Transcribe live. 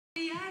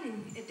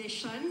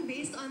Edition,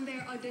 based on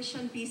their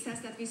audition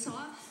pieces that we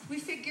saw, we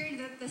figured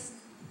that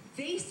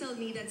they still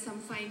needed some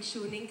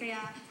fine-tuning,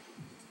 kaya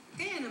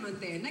naman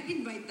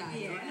nag-invite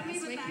tayo.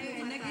 Yes,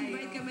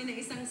 nag-invite kami ng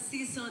isang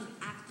seasoned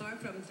actor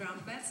from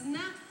trumpets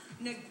na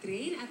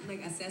nag-train at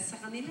nag-assess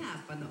sa kanila.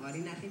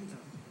 Panoorin natin to.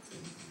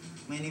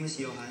 My name is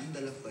Johann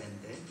dela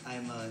Fuente.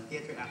 I'm a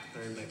theater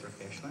actor by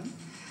profession.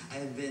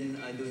 I've been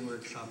doing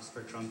workshops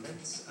for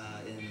trumpets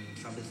in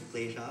Trumpet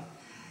Play Shop.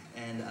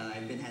 And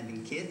I've been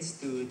handing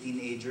kids to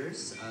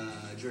teenagers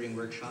during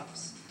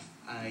workshops.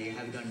 I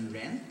have done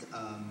Rent,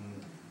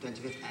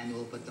 25th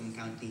Annual Putnam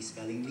County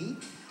Spelling Bee.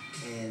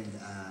 And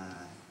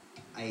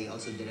I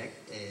also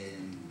direct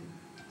and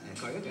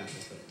choreograph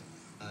as well.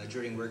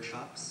 During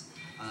workshops,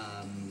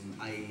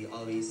 I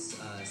always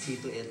see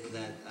to it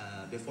that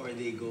before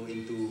they go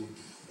into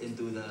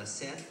the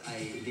set,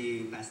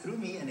 they pass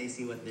through me and I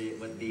see what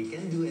they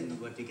can do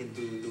and what we can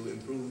do to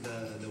improve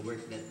the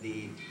work that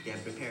they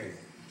have prepared.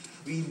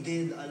 We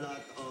did a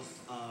lot of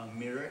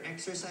mirror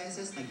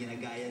exercises na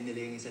ginagaya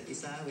nila yung isa't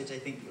isa, which I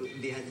think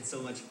they had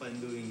so much fun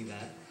doing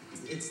that.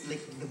 It's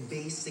like the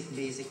basic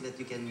that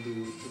you can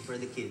do for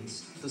the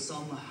kids to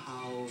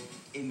somehow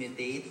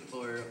imitate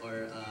or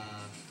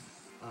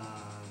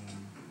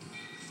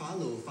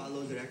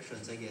follow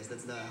directions, I guess.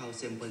 That's how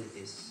simple it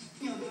is.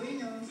 Gawin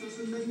nyo,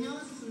 susundan nyo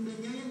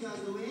yung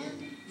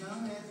gagawin ng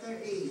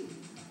letter A.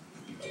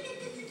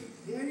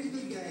 Very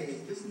good,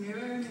 guys. Just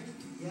mirror.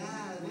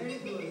 Yeah, very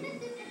good.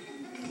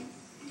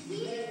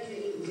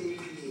 Very good.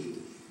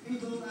 Can you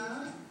go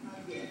out?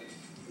 Not yet.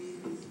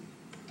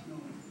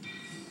 No.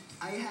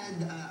 I had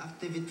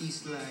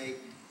activities like,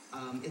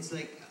 it's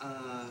like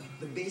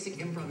the basic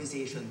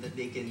improvisation that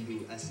they can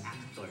do as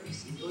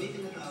actors. Ito yung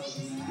tinatawag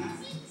na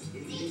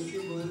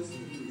invisible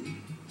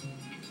screen.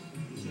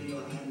 Picture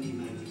your handy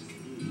magic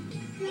screen.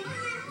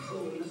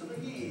 Oh, nasa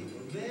kanya eh.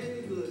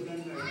 Very good,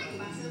 Gankar.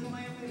 Pasa mo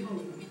ngayon kay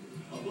Bo.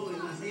 O, Bo,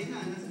 nasa yun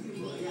na. Nasa si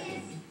Bo.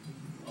 Yes.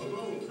 O,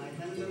 Bo, kahit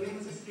anong gawin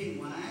mo sa screen.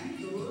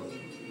 1, 2.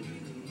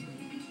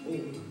 Oh,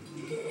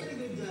 very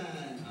good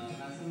dyan.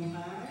 Pasa mo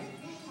kay.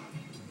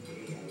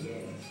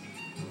 Yes.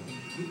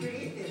 Be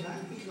creative,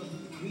 huh? Think of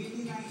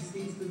really nice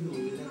things to do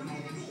with that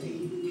magic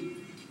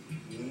screen.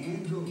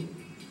 And go.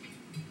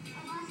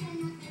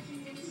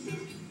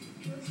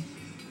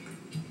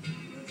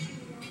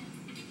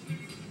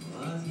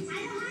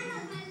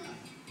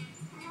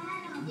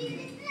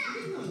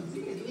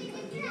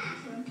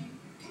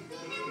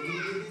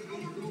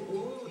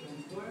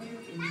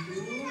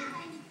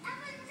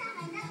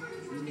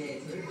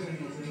 Yes, your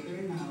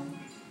turn now.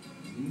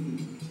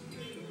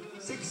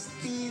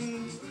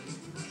 16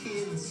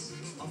 kids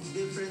of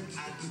different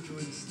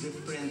attitudes,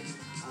 different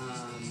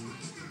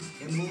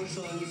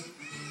emotions.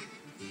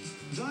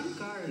 John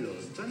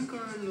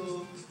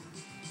Carlo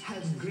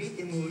had great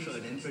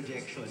emotion and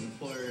projection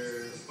for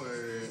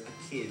a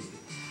kid.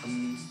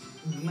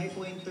 My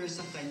pointer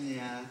sa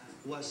kanya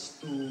was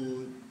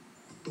to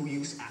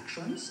use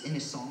actions in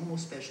his song,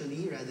 most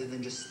especially, rather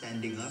than just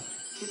standing up.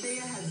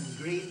 Kitea had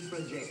great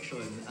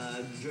projection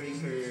during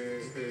her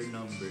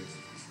number.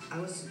 I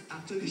was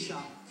actually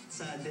shocked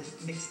sa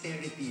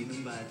dexterity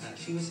ng bata.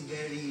 She was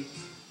very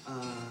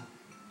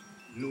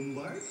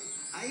lumbar.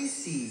 I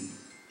see.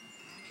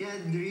 She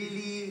had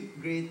really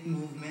great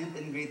movement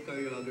and great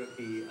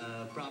choreography.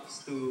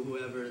 Props to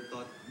whoever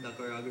taught the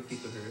choreography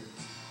to her.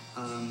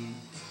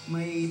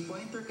 My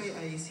pointer kay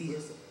IC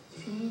is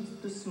she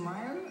needs to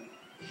smile.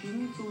 She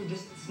needs to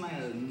just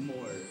smile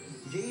more.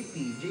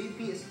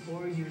 JP is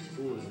 4 years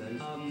old.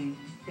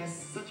 He has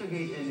such a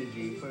great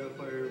energy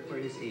for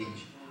his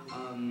age.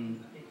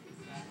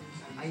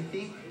 I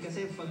think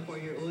kasi pag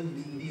 4-year-old,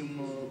 hindi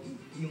mo,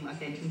 yung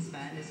attention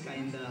span is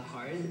kinda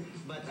hard.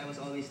 But I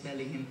was always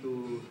telling him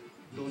to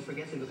don't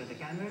forget to look at the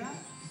camera.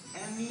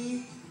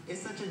 Emmy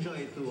is such a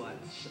joy to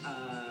watch.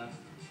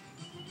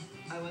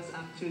 I was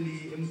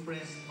actually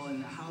impressed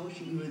on how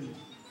she would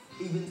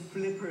even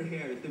flip her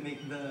hair to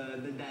make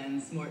the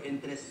dance more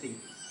interesting.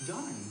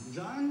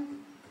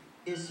 John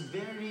is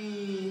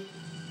very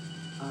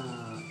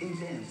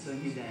intense when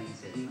he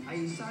dances.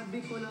 Ay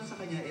sabi ko lang sa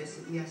kanya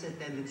is he has a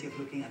tendency of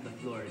looking at the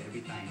floor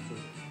every time. So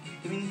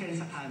tumingin ka rin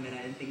sa camera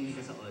and tingin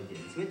ka sa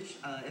audience, which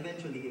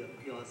eventually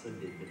he also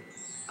did.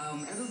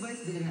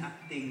 Edelweiss did an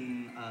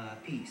acting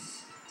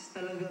piece.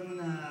 Talagang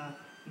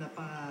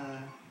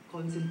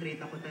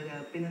napa-concentrate ako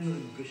talaga,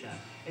 pinanood ko siya.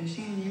 And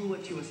she knew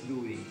what she was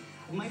doing.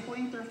 My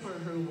pointer for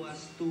her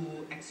was to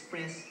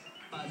express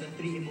the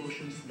 3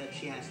 emotions that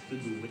she has to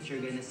do, which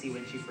you're gonna see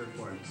when she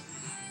performs.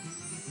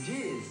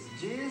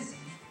 Jiz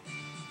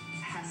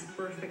has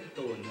perfect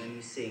tone when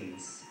he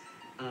sings.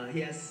 He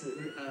has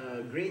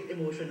great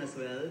emotion as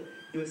well.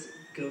 He was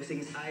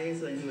closing his eyes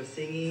when he was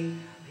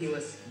singing. He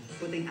was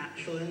putting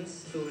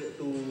actions to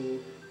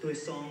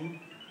his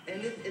song.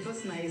 And it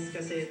was nice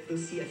kasi to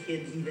see a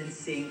kid even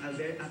sing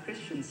a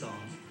Christian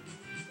song.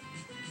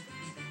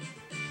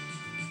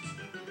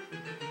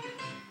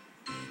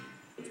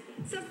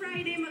 Sa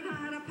Friday,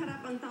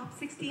 maghaharap-harap ang top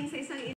 16 sa isang